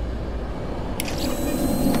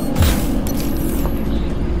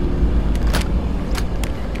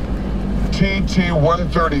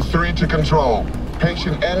 TT-133 to control.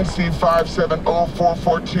 Patient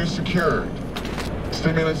NC570442 secured.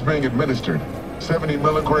 Stimulants being administered. 70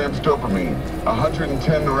 milligrams dopamine,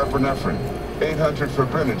 110 norepinephrine, 800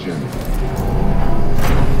 fibrinogen.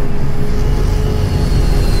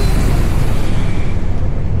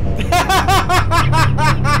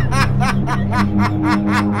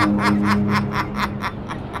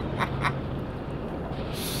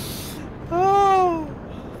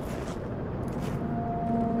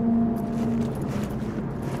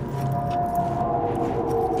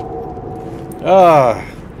 Oh.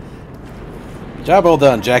 Job well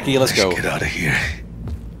done, Jackie. Let's go. Get out of here.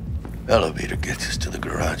 Elevator gets us to the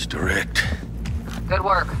garage direct. Good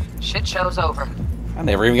work. Shit show's over. I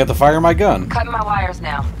never even got to fire my gun. Cutting my wires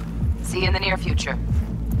now. See you in the near future.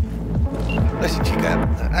 Listen,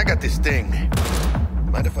 Chica, I got this thing.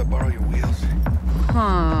 Mind if I borrow your wheels?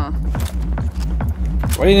 Huh.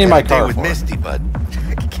 What do you need my car with for? Misty, but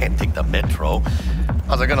I can't take the metro.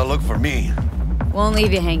 How's it gonna look for me? Won't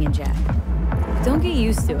leave you hanging, Jack. Don't get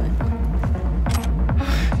used to it.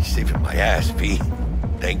 You're saving my ass, V.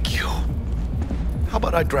 Thank you. How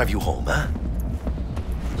about I drive you home, huh?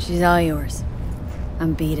 She's all yours.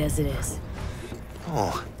 I'm beat as it is.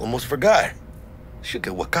 Oh, almost forgot. Should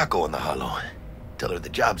get Wakako on the holo. Tell her the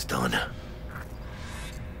job's done.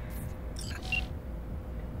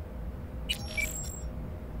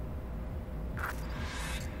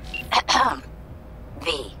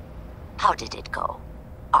 V, how did it go?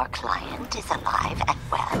 Our client is alive and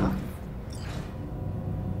well.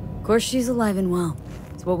 Of course she's alive and well.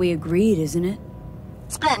 It's what we agreed, isn't it?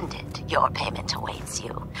 Splendid. Your payment awaits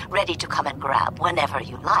you. Ready to come and grab whenever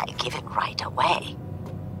you like, even right away.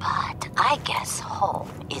 But I guess home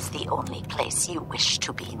is the only place you wish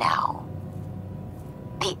to be now.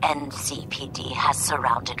 The NCPD has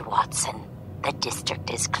surrounded Watson. The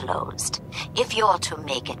district is closed. If you're to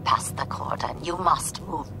make it past the cordon, you must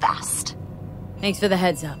move fast. Thanks for the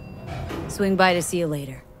heads up. Swing by to see you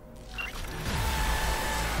later.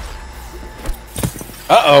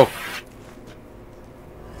 Uh-oh.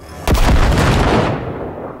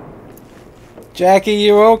 Jackie,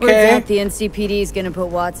 you okay? The NCPD is gonna put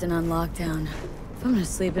Watson on lockdown. If I'm gonna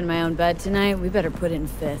sleep in my own bed tonight, we better put it in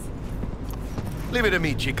 5th. Leave it to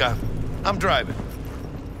me, Chica. I'm driving.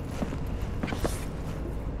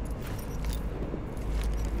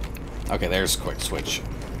 Okay, there's a quick switch.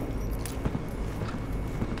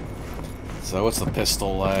 So what's the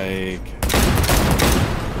pistol like?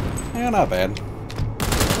 Yeah, not bad.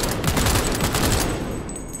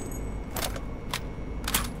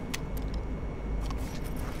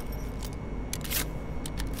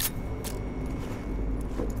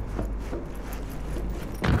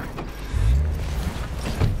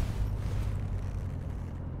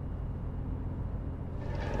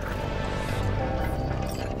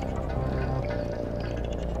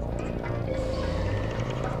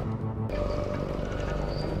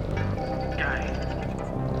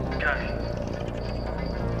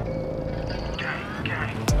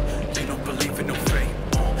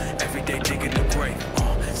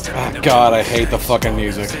 God, I hate the fucking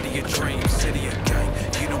music.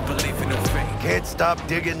 Can't stop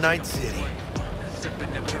digging Night City.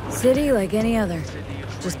 City like any other,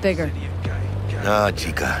 just bigger. Nah,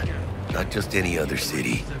 Chica. Not just any other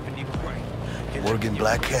city. Morgan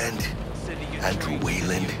Blackhand, Andrew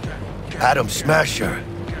Wayland, Adam Smasher.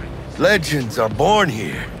 Legends are born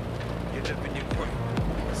here.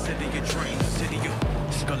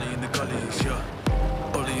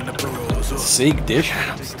 Sieg dish?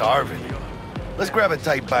 I'm starving. Let's grab a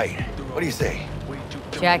tight bite. What do you say?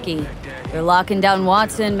 Jackie, you're locking down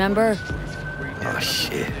Watson, remember? Oh,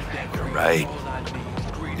 shit. You're right.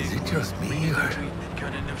 Is it just me, or...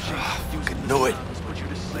 Oh, fucking knew it.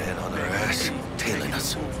 Man on our ass, tailing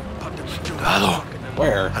us. Hello.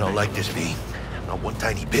 Where? I don't like this, V. Not one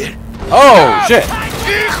tiny bit. Oh, shit!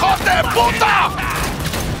 Hijo de puta!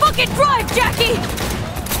 Fucking drive, Jackie!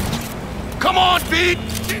 Come on, V!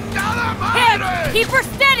 Him! Keep her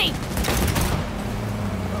steady!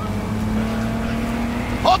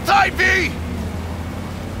 Hold tight, V!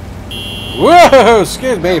 Whoa!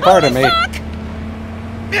 Excuse me, pardon me.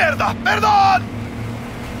 Mierda! Perdón!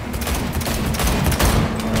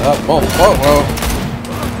 Whoa, whoa, whoa.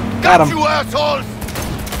 Got you, assholes!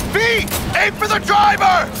 V! Aim for the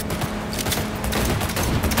driver!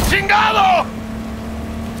 Chingado!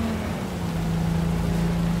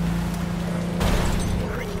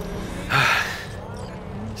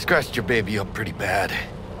 Scratched your baby up pretty bad.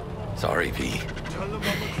 Sorry, V.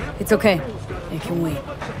 It's okay. I can wait.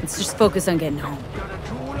 Let's just focus on getting home.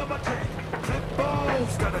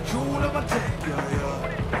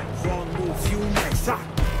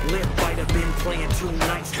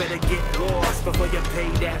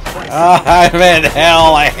 I'm in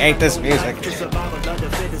hell. I hate this music.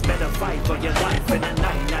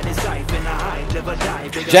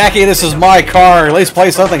 Jackie, this is my car. At least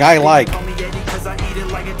play something I like.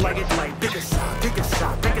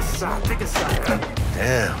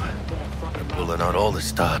 Damn. They're pulling out all the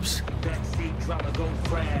stops.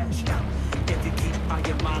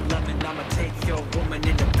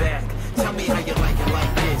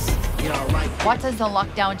 What does the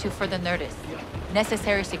lockdown to further notice?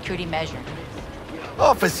 Necessary security measure.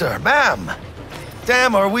 Officer, ma'am.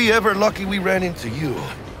 Damn, are we ever lucky we ran into you.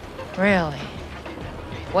 Really?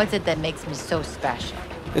 What's it that makes me so special?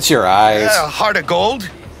 It's your eyes. Yeah, heart of gold.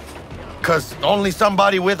 Because only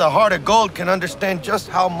somebody with a heart of gold can understand just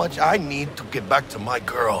how much I need to get back to my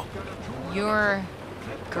girl. Your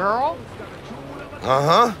girl?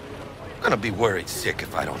 Uh-huh. I'm gonna be worried sick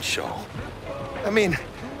if I don't show. I mean,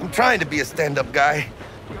 I'm trying to be a stand-up guy.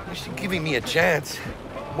 She's giving me a chance.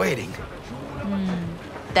 Waiting.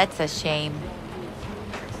 That's a shame.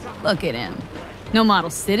 Look at him. No model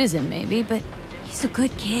citizen, maybe, but he's a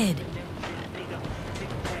good kid.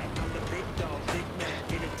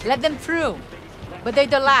 Let them through. But they're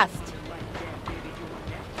the last.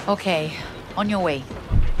 Okay, on your way.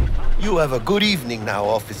 You have a good evening now,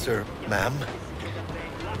 officer, ma'am.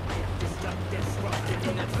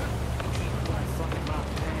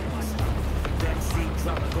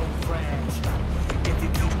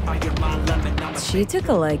 She took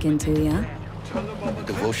a liking to you. The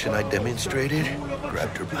devotion I demonstrated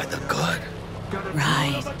grabbed her by the gut.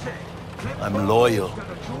 Right. I'm loyal,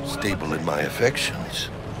 stable in my affections.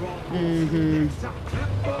 Mm-hmm.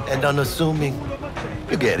 And unassuming.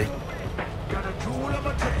 You get it.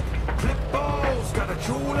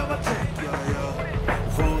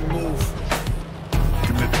 Wrong move.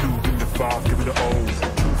 Give me the 2, give me the 5, give me the O.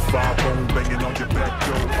 5 bone banging on your back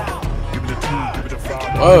door. Give me the 2, give me the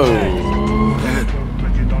 5. Whoa.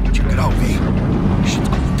 Check it out, V. Shit's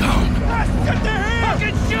going down. Get the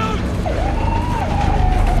fucking shoot!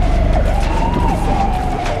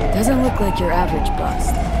 Doesn't look like your average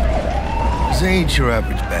bust. These ain't your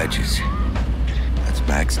average badges. That's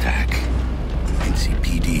MaxTac.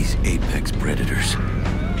 NCPD's apex predators.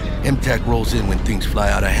 MTAC rolls in when things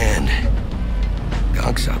fly out of hand.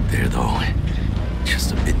 Gonks out there, though.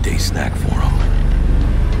 Just a midday snack for them.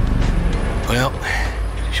 Well,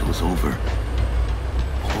 show's over.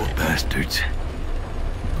 Poor bastards.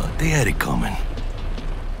 But they had it coming.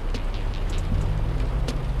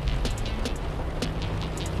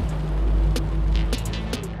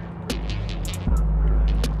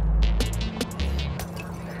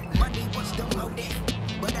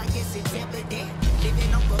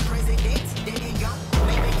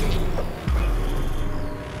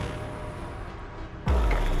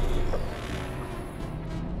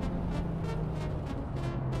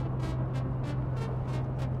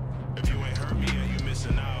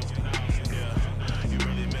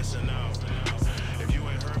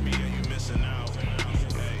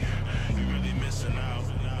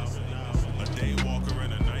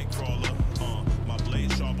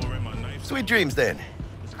 Sweet dreams, then.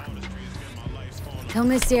 Tell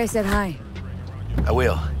Misty I said hi. I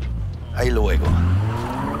will. Ahí luego.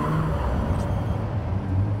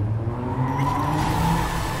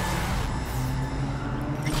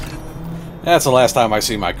 That's the last time I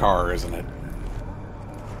see my car, isn't it?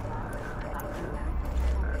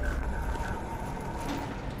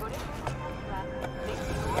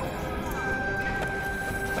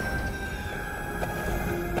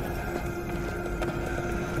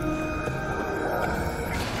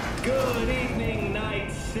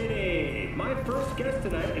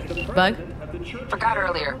 Bug? Forgot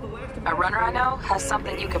earlier. A runner I know has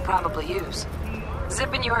something you could probably use.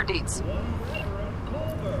 Zip in your deets.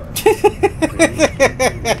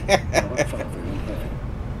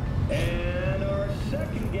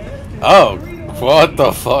 Oh, what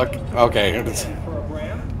the fuck? Okay.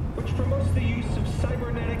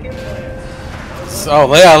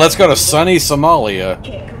 So yeah, let's go to sunny Somalia.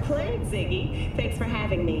 Can't complain, Ziggy. Thanks for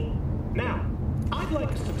having me. Now, I'd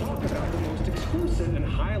like us to talk about the most exclusive and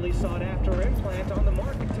highly sought-after implant on the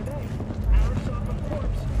market today. Our Soccer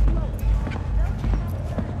Corpse.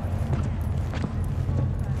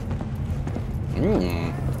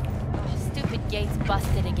 Stupid gate's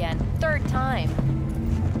busted again. 3rd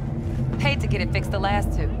time. Paid to get it fixed the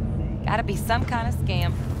last 2. Gotta be some kind of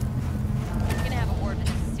scam. You're gonna have a word with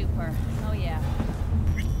the super. Oh yeah.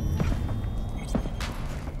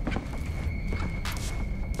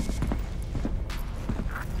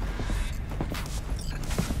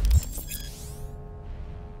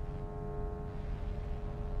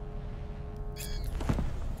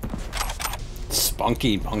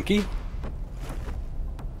 Spunky Punky?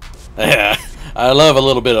 Yeah, I love a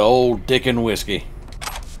little bit of old Dickin' whiskey.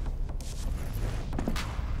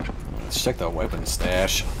 Let's check the weapon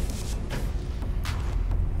stash.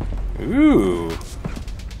 Ooh.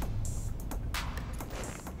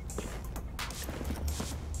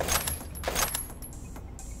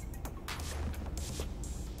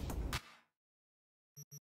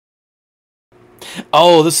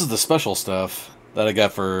 Oh, this is the special stuff that I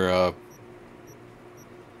got for,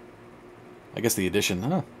 I guess the edition,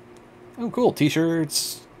 huh? Oh, cool.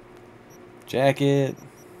 T-shirts, jacket,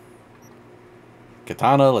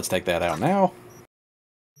 katana. Let's take that out now.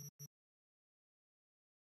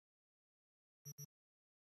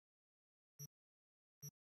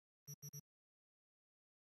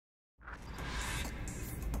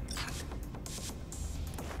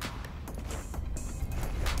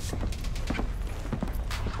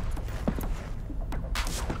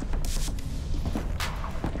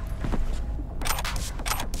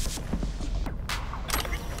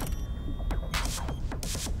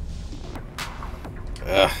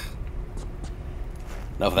 Ugh.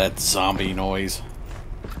 Enough of that zombie noise.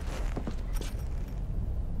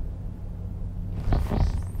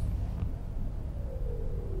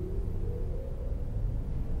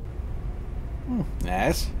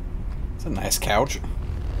 Nice. It's a nice couch.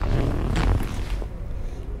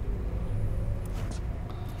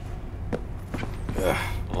 Ugh.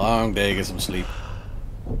 Long day, get some sleep.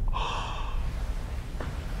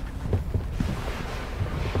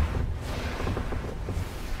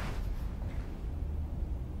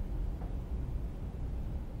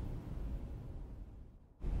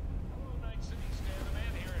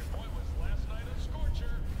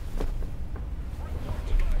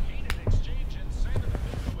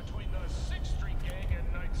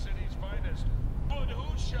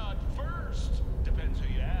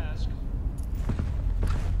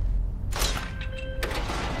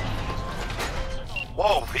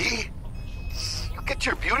 Whoa, V? You get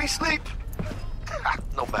your beauty sleep?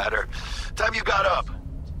 No matter. Time you got up.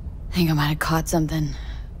 I think I might have caught something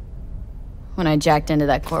when I jacked into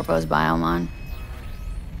that Corpo's biomon.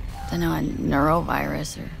 Dunno, a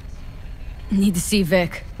neurovirus or... Need to see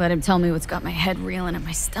Vic. Let him tell me what's got my head reeling and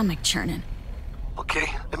my stomach churning. Okay,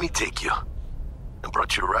 let me take you. I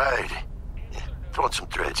brought you a ride. Throw on some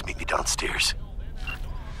threads, meet me downstairs.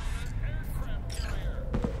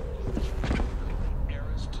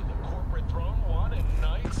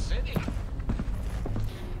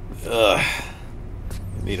 Ugh.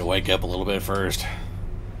 Need to wake up a little bit first.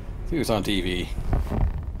 See what's on TV.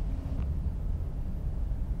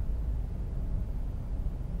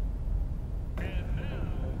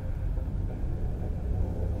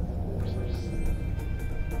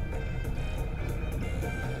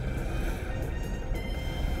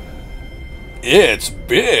 It's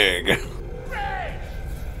big.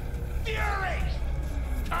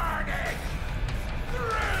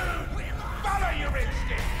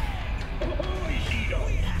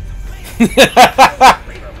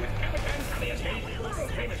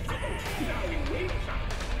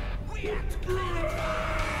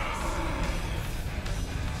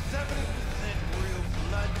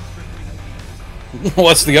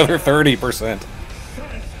 What's the other 30%?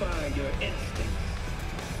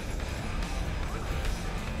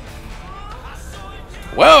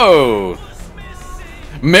 Whoa!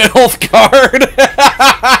 MILF card?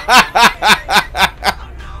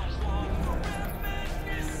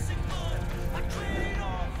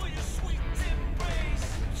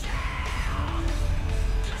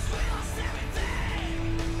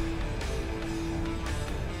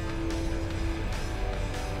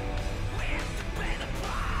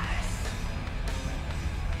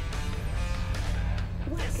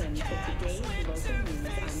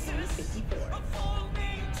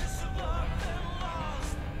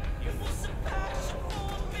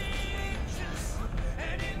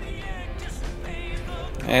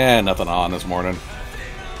 And nothing on this morning.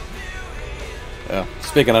 Yeah,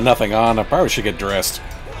 speaking of nothing on, I probably should get dressed.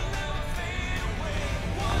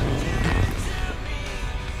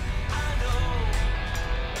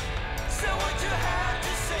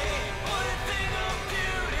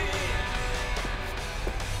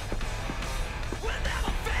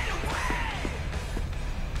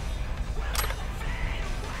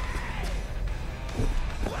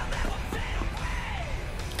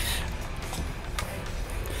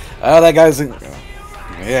 Oh, that guy's in...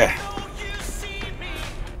 Yeah.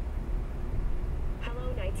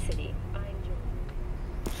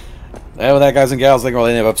 Yeah, well, that guys and gals, I think we'll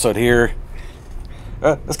end the episode here.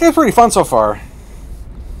 This game's pretty fun so far.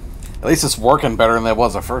 At least it's working better than it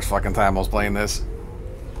was the first fucking time I was playing this.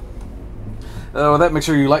 With that, make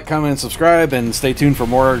sure you like, comment, and subscribe, and stay tuned for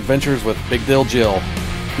more adventures with Big Dill Jill.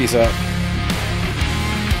 Peace out.